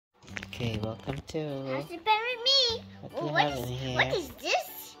Okay, welcome to House of Penn with me. What do you What have in here? what is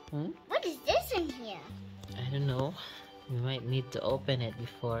this? What is this in here? I don't know. We might need to open it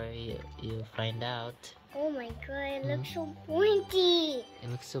before you find out. Oh my god, it looks so pointy. It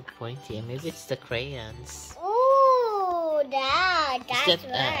looks so pointy. And maybe it's the crayons. Oh, that's Is that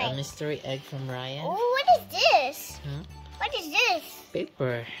right. a mystery egg from Ryan? Oh, what is this? What is this?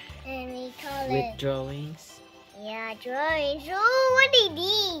 Paper And we call with it. drawings. Yeah, drawings. Oh, what are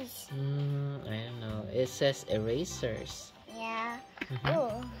these? I don't know. It says erasers. Yeah. Mhm.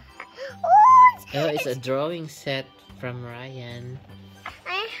 Oh. Oh, it's a drawing set from Ryan.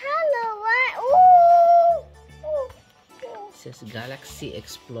 And hello, what? Oh. It says Galaxy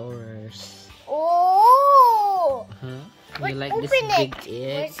Explorers. Oh. You like this open big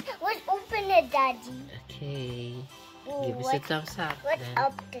egg? Let's open it, Daddy. Okay. Ooh, Give us a thumbs up. What's Then.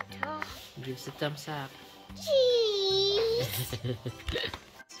 up the top? Give us a thumbs up. Cheese.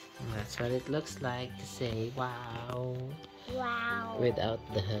 That's what it looks like to say wow. Wow. Without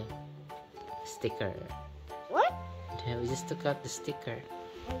the sticker. What? Yeah, we just took out the sticker.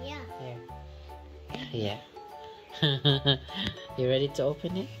 Oh, yeah. Yeah. You ready to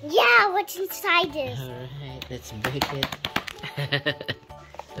open it? Yeah, what's inside this? Alright, let's break it.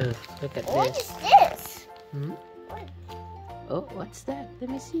 Oh, look at What this. is this? What? Oh, what's that? Let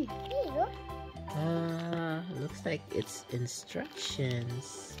me see. Here you go. Looks like it's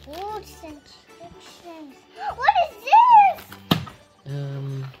instructions. Oh, it's instructions. What is this?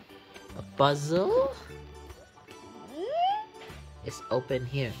 A puzzle? It's open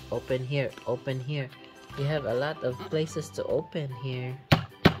here, open here, open here. You have a lot of places to open here.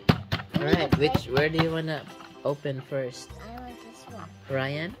 Alright, where do you wanna open first? I want this one.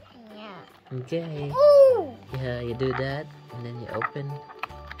 Ryan? Yeah. Okay. Ooh! Yeah, you do that and then you open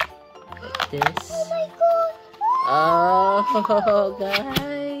like this. Oh my god! Oh,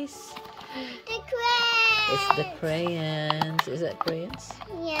 guys! The crayons! It's the crayons. Is that crayons?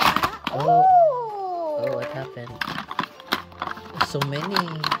 Yeah. Oh. Oh! Oh, what happened? There's so many.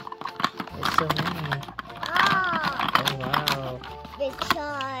 There's so many. Ah! Oh, wow. The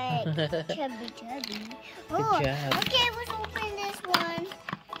chart. Chubby. Good job. Okay, let's open this one.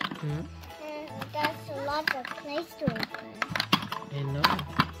 And that's a lot of place to open. I know.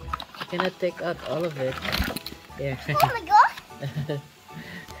 You cannot take out all of it. Here. Oh my god!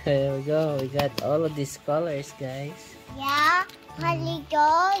 There we go. We got all of these colors, guys. Yeah. Holly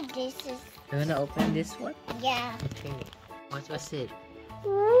doll. This is. You wanna open this one? Yeah. Okay. What was it?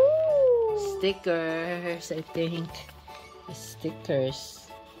 Ooh. Stickers, I think.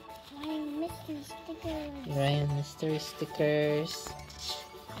 Stickers. Ryan mystery stickers. Ryan mystery stickers.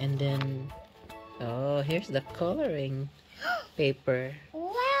 And then, oh, here's the coloring paper.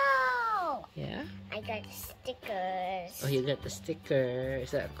 Wow! Yeah? I got stickers. Oh, you got the sticker.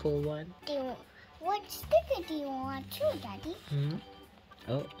 Is that a cool one? What sticker do you want too, Daddy?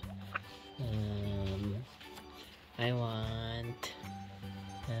 Oh. I want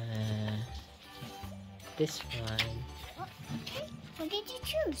this one. What did you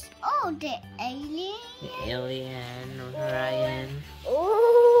choose? Oh, the alien. The alien, Ryan.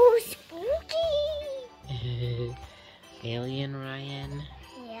 Oh, spooky. Alien Ryan.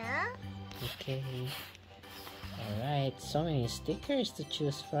 Yeah. Okay. Alright, so many stickers to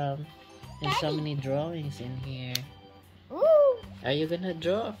choose from. And so many drawings in here. Ooh. Are you gonna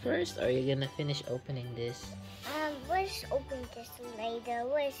draw first or are you gonna finish opening this? Let's open this later.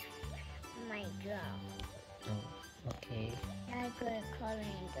 Where's my draw? Oh, okay. I'm gonna color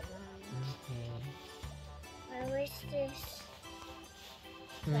in the line. Okay. Where's this?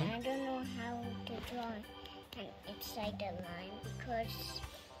 But I don't know how to draw inside the line because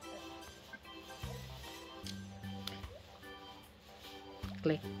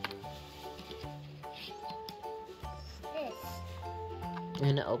Click. this. You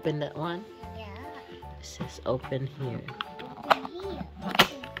wanna open that one? Yeah. It says open here. Open here.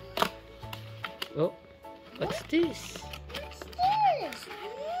 Oh, what's this? What's this?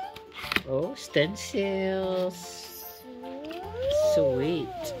 Oh, stencils. Sweet.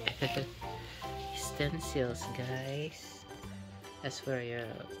 Stencils, guys. That's where you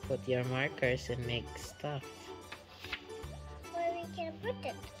put your markers and make stuff. Where we can put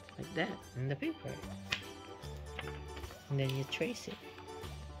it? Like that, in the paper. And then you trace it.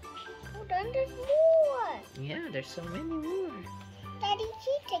 Oh, then there's more. Yeah, there's so many more. Daddy, can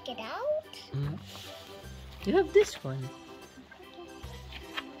you take it out? You have this one.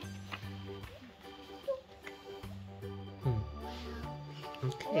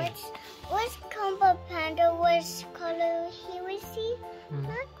 Okay. What's Combo Panda? What's color here we see?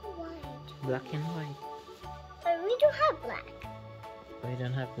 Black, white. Black and white. But we don't have black. We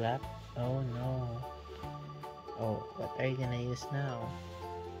don't have black? Oh no. Oh, what are you gonna use now?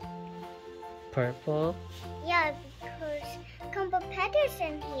 Purple? Yeah, because Combo Petter's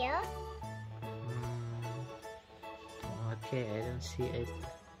in here. Okay, I don't see it.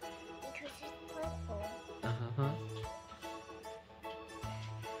 Because it's purple. Uh-huh.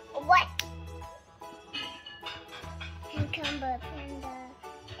 What? And Combo Panda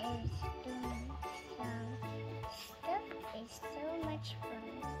is doing some stuff. It's so much fun.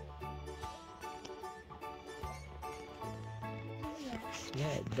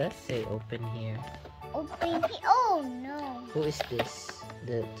 Yeah, it does say open here. Open here. Oh no. Who is this?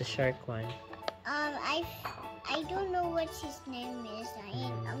 The shark one. I don't know what his name is.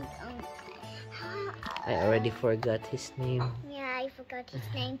 I already forgot his name. Yeah, I forgot his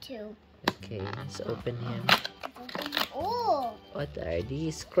name too. Okay, let's open him. Oh. What are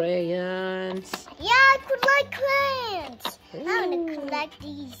these crayons? Yeah, I could like crayons. Ooh. I want to collect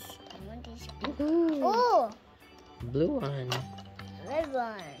these. I want these. Ooh. Oh. Blue one. Red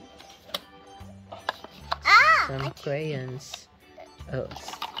one. Ah! Some crayons. Oh,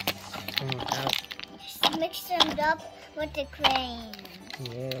 out. Just mix them up with the crayons.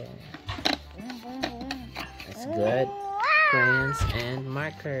 Yeah, Boom, boom, boom. that's good. Wow. Crayons and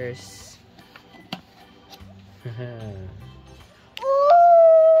markers. Ooh.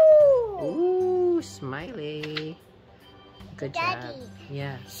 Ooh, smiley. Good Daddy. job.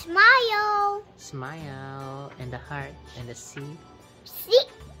 Yeah. Smile. Smile and the heart and the C. See?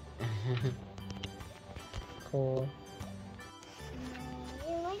 Cool.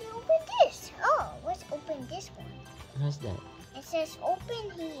 You want to open this? Oh, let's open this one. What's that? It says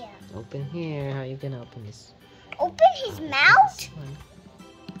open here. Open here. How are you gonna open this? Open his mouth? This one.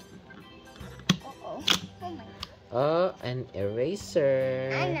 Uh-oh. Oh my. Oh, an eraser.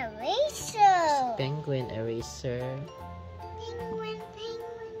 An eraser. Penguin eraser. Penguin,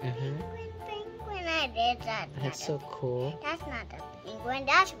 penguin, Mhm. penguin, penguin. I did that. That's so cool. That's not a penguin.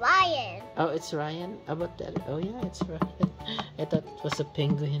 That's Ryan. Oh, it's Ryan. How about that? Oh yeah, it's Ryan. I thought it was a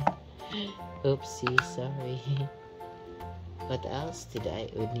penguin. Oopsie, sorry. What else did I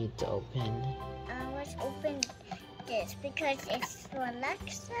would need to open? Let's open this because it's for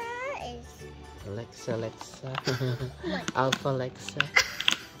Alexa. Alexa. Alpha Alexa.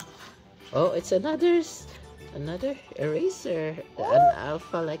 Oh, it's another eraser. An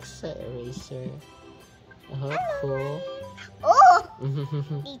Alpha Alexa eraser. Oh, cool. Oh,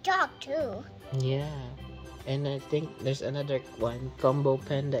 he talked too. Yeah. And I think there's another one, Combo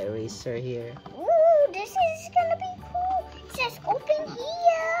Panda eraser here. Ooh, this is gonna be cool. It says open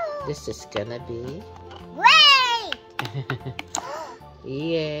here. This is gonna be... Great!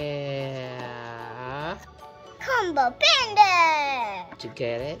 Yeah. Combo Panda! Did you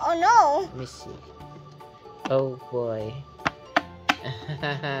get it? Oh no! Let me see. Oh boy.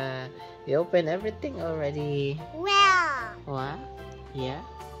 You opened everything already. Wow! What? Yeah?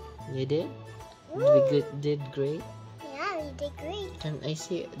 You did? Woo. Did great. Yeah, we did great. And I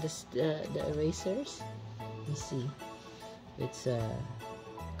see this the erasers. Let me see. It's a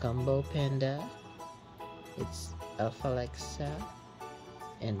Combo Panda. It's Alpha Alexa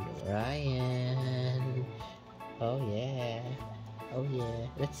and Ryan. Oh yeah. Oh yeah.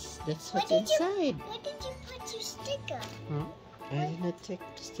 That's what's inside. Where did you put your sticker? I didn't take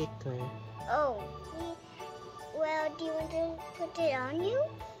the sticker. Oh. Well, do you want to put it on you?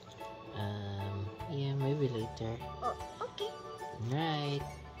 Yeah, maybe later. Oh, okay. Right.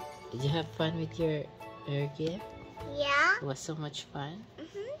 Did you have fun with your gift? Yeah. It was so much fun.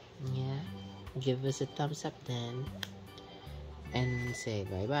 Mm-hmm. Yeah. Give us a thumbs up then. And say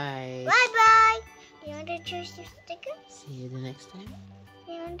bye-bye. Bye-bye. Do you want to choose your sticker? See you the next time.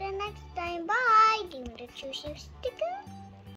 See you the next time. Bye. Do you want to choose your sticker?